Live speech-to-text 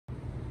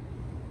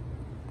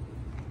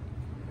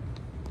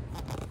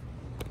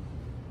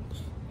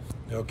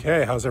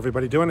Okay, how's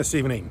everybody doing this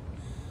evening?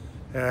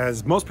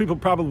 As most people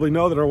probably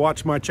know that are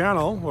watching my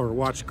channel or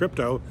watch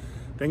crypto,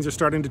 things are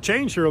starting to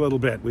change here a little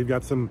bit. We've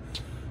got some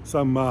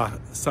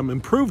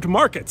improved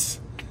markets.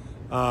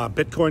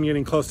 Bitcoin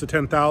getting close to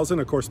 10,000.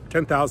 Of course,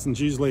 10,000 is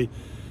usually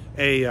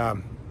a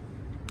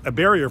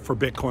barrier for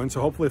Bitcoin.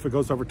 So hopefully, if it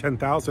goes over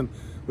 10,000,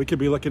 we could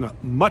be looking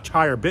at much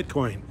higher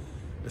Bitcoin,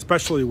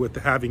 especially with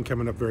the halving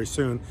coming up very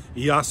soon.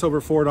 EOS over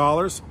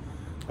 $4.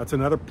 That's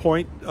another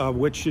point,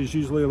 which is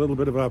usually a little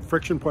bit of a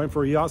friction point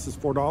for EOS, is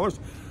 $4.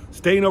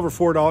 Staying over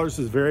 $4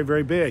 is very,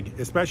 very big,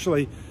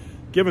 especially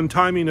given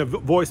timing of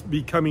voice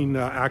becoming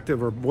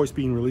active or voice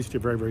being released here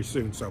very, very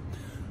soon. So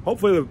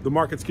hopefully the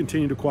markets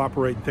continue to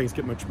cooperate and things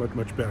get much, much,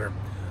 much better.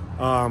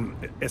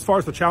 As far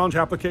as the challenge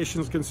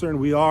application is concerned,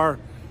 we are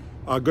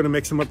going to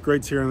make some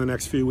upgrades here in the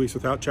next few weeks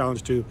without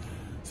challenge 2.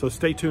 So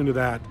stay tuned to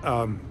that.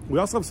 We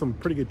also have some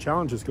pretty good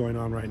challenges going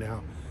on right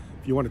now.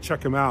 If you want to check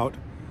them out,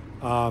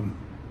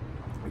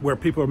 where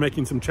people are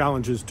making some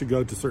challenges to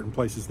go to certain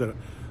places that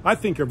I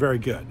think are very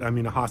good. I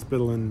mean, a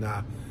hospital in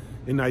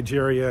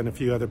Nigeria and a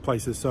few other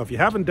places. So if you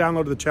haven't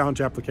downloaded the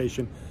challenge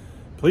application,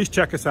 please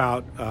check us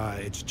out.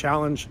 It's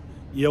Challenge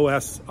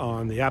EOS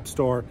on the App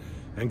Store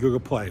and Google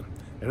Play.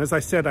 And as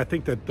I said, I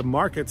think that the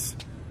markets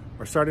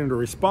are starting to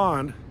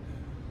respond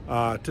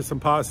to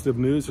some positive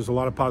news. There's a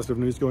lot of positive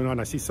news going on.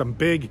 I see some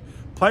big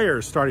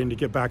players starting to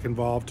get back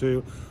involved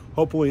too.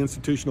 Hopefully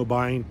institutional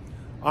buying.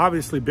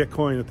 Obviously,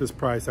 Bitcoin at this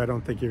price, I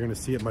don't think you're going to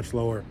see it much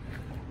lower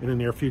in the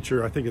near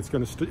future. I think it's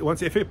going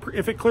to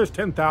if it clears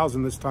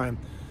 10,000 this time,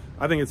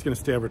 I think it's going to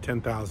stay over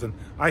 10,000.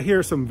 I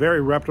hear some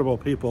very reputable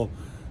people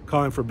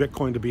calling for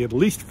Bitcoin to be at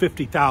least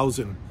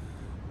 50,000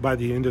 by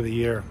the end of the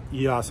year.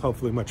 EOS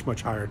hopefully much,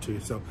 much higher too.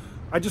 So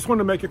I just wanted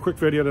to make a quick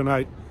video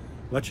tonight,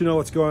 let you know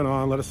what's going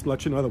on.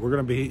 Let you know that we're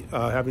going to be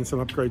having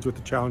some upgrades with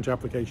the challenge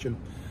application,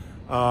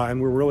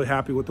 and we're really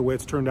happy with the way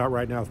it's turned out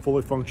right now.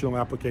 Fully functional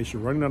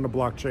application running on the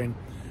blockchain.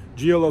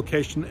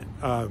 Geolocation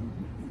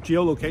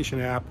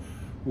app,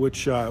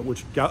 which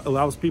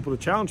allows people to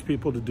challenge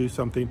people to do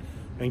something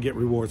and get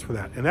rewards for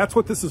that. And that's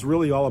what this is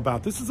really all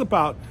about. This is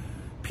about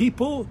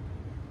people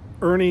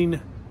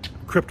earning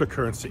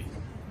cryptocurrency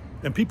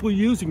and people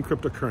using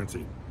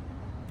cryptocurrency.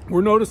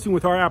 We're noticing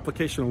with our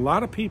application, a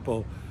lot of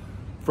people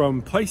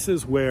from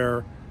places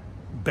where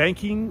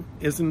banking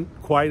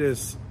isn't quite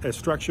as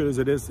structured as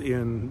it is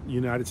in the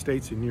United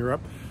States and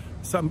Europe,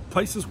 some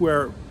places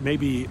where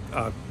maybe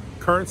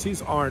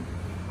currencies are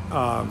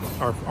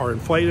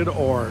inflated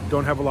or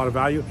don't have a lot of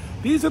value.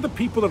 These are the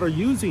people that are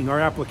using our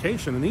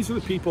application, and these are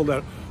the people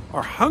that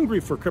are hungry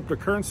for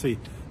cryptocurrency.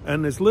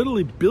 And there's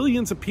literally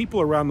billions of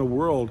people around the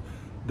world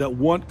that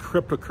want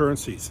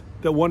cryptocurrencies,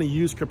 that want to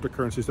use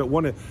cryptocurrencies, that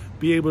want to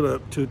be able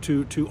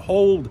to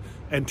hold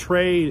and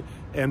trade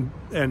and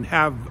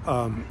have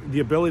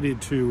the ability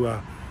to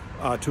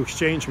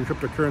exchange in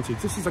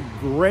cryptocurrencies. This is a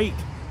great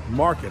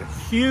market, a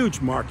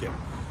huge market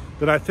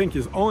that I think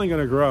is only going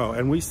to grow,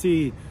 and we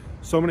see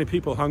so many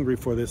people hungry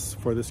for this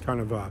kind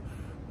of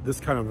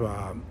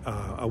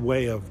a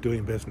way of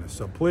doing business.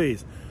 So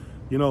please,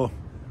 you know,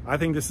 I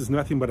think this is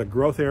nothing but a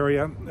growth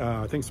area.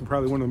 I think it's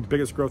probably one of the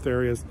biggest growth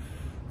areas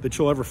that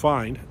you'll ever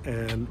find,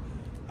 and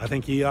I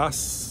think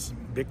EOS,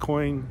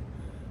 Bitcoin,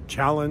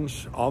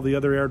 Challenge, all the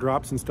other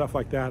airdrops and stuff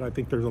like that, I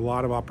think there's a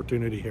lot of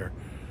opportunity here.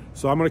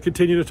 So I'm going to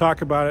continue to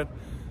talk about it,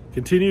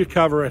 continue to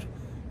cover it,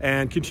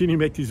 and continue to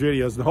make these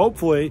videos, and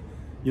hopefully,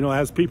 you know,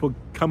 as people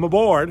come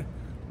aboard,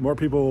 more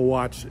people will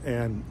watch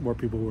and more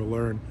people will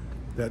learn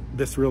that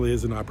this really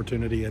is an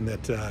opportunity and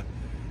that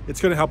it's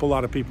going to help a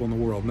lot of people in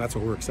the world. And that's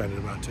what we're excited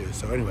about too.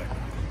 So anyway,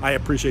 I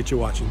appreciate you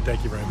watching.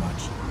 Thank you very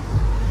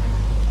much.